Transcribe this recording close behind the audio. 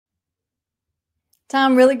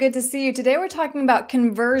Tom, really good to see you. Today, we're talking about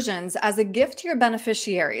conversions as a gift to your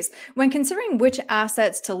beneficiaries. When considering which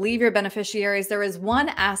assets to leave your beneficiaries, there is one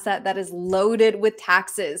asset that is loaded with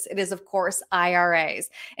taxes. It is, of course, IRAs.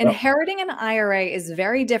 Yep. Inheriting an IRA is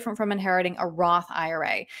very different from inheriting a Roth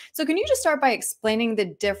IRA. So, can you just start by explaining the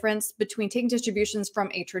difference between taking distributions from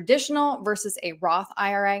a traditional versus a Roth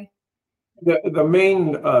IRA?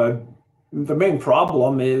 The main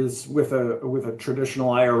problem is with a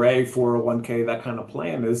traditional IRA, 401k, that kind of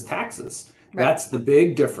plan is taxes. Right. That's the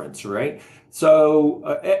big difference, right? So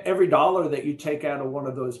every dollar that you take out of one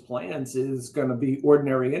of those plans is going to be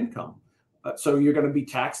ordinary income. So you're going to be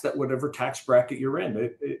taxed at whatever tax bracket you're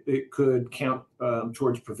in. It could count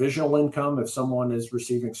towards provisional income if someone is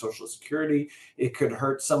receiving Social Security. It could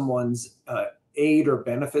hurt someone's aid or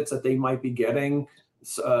benefits that they might be getting,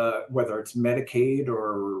 whether it's Medicaid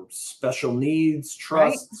or special needs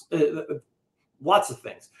Right. trusts, lots of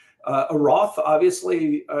things. A Roth,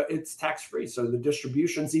 obviously, it's tax-free. So the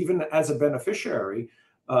distributions, even as a beneficiary,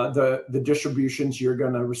 the distributions you're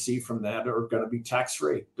going to receive from that are going to be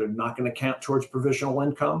tax-free. They're not going to count towards provisional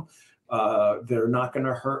income. They're not going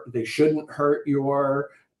to hurt. They shouldn't hurt your,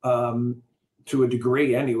 to a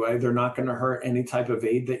degree anyway. They're not going to hurt any type of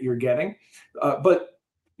aid that you're getting. But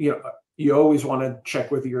you always want to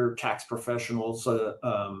check with your tax professionals,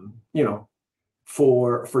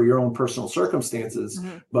 for your own personal circumstances.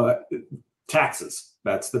 Mhm. But taxes,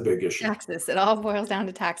 that's the big issue. Taxes. It all boils down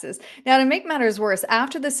to taxes. Now, to make matters worse,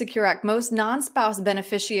 after the Secure Act, most non-spouse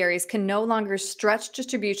beneficiaries can no longer stretch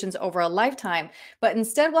distributions over a lifetime, but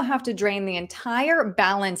instead will have to drain the entire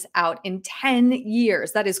balance out in 10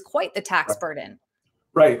 years. That is quite the tax burden.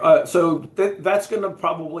 Right. So that's going to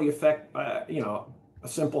probably affect, a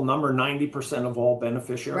simple number, 90% of all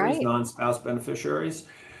beneficiaries, Right. non-spouse beneficiaries.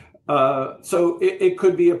 So it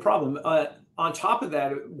could be a problem. On top of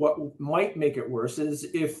that, what might make it worse is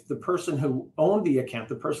if the person who owned the account,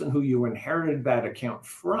 the person who you inherited that account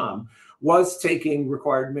from, was taking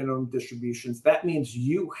required minimum distributions. That means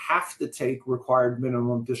you have to take required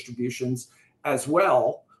minimum distributions as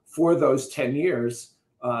well for those 10 years,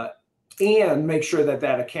 and make sure that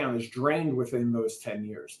that account is drained within those 10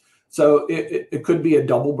 years. So it could be a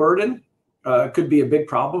double burden. It could be a big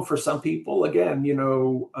problem for some people. Again,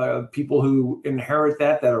 people who inherit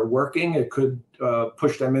that are working, it could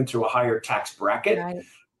push them into a higher tax bracket.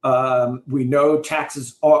 Right. We know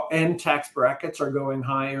taxes and tax brackets are going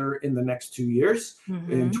higher in the next 2 years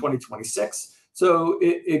in Mhm. 2026. So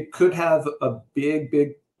it could have a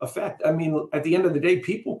big effect. I mean, at the end of the day,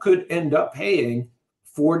 people could end up paying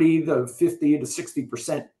 40 to 50 to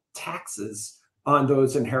 60% taxes on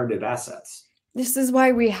those inherited assets. This is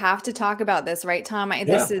why we have to talk about this, right, Tom? Yeah, I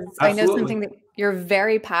know absolutely. something that you're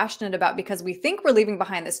very passionate about because we think we're leaving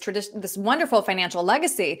behind this tradition, this wonderful financial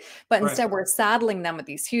legacy, but Right. instead we're saddling them with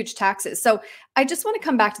these huge taxes. So I just want to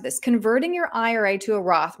come back to this. Converting your IRA to a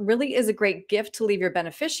Roth really is a great gift to leave your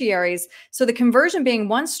beneficiaries. So the conversion being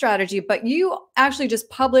one strategy, but you actually just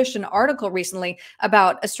published an article recently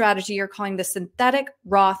about a strategy you're calling the synthetic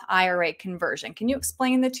Roth IRA conversion. Can you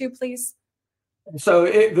explain the two, please? So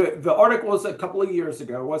the article was a couple of years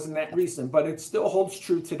ago. It wasn't that recent, but it still holds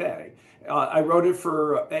true today. I wrote it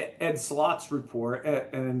for Ed Slott's report,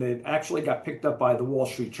 and it actually got picked up by the Wall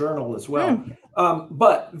Street Journal as well. Hmm.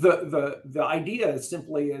 But the idea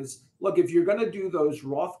simply is, look, if you're going to do those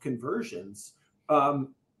Roth conversions,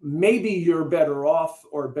 maybe you're better off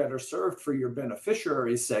or better served for your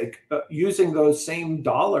beneficiary's sake using those same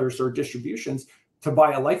dollars or distributions to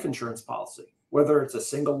buy a life insurance policy, whether it's a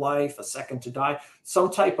single life, a second to die, some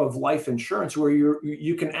type of life insurance where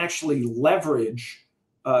you can actually leverage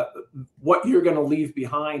what you're going to leave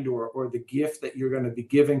behind, or the gift that you're going to be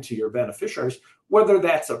giving to your beneficiaries, whether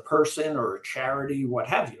that's a person or a charity, what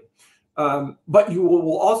have you. But you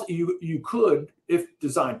will also, you could, if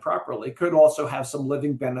designed properly, could also have some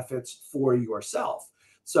living benefits for yourself.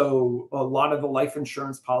 So a lot of the life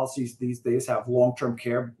insurance policies these days have long-term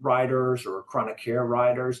care riders or chronic care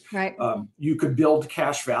riders. Right. You could build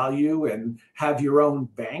cash value and have your own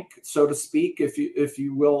bank, so to speak, if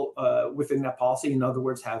you will, within that policy. In other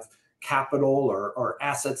words, have capital or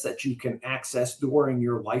assets that you can access during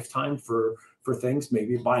your lifetime for things,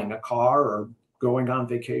 maybe buying a car or going on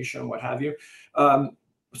vacation, what have you.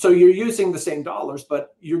 So you're using the same dollars,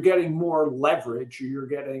 but you're getting more leverage. You're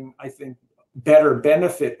getting, I think, better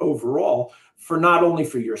benefit overall for not only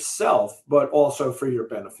for yourself, but also for your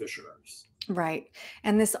beneficiaries. Right.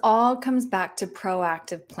 And this all comes back to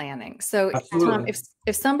proactive planning. So, Tom, Absolutely.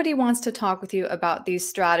 if somebody wants to talk with you about these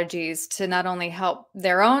strategies to not only help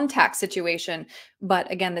their own tax situation,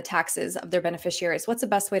 but again, the taxes of their beneficiaries, what's the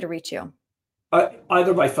best way to reach you?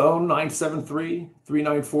 Either by phone,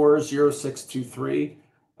 973-394-0623.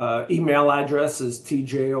 Email address is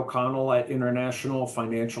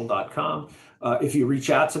tjoconnell@internationalfinancial.com. If you reach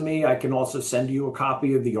out to me, I can also send you a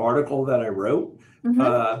copy of the article that I wrote.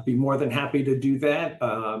 Be more than happy to do that.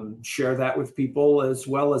 Share that with people, as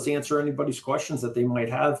well as answer anybody's questions that they might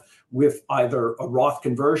have with either a Roth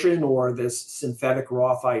conversion or this synthetic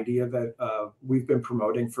Roth idea that we've been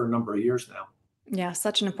promoting for a number of years now. Yeah,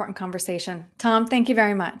 such an important conversation. Tom, thank you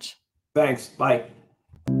very much. Thanks. Bye.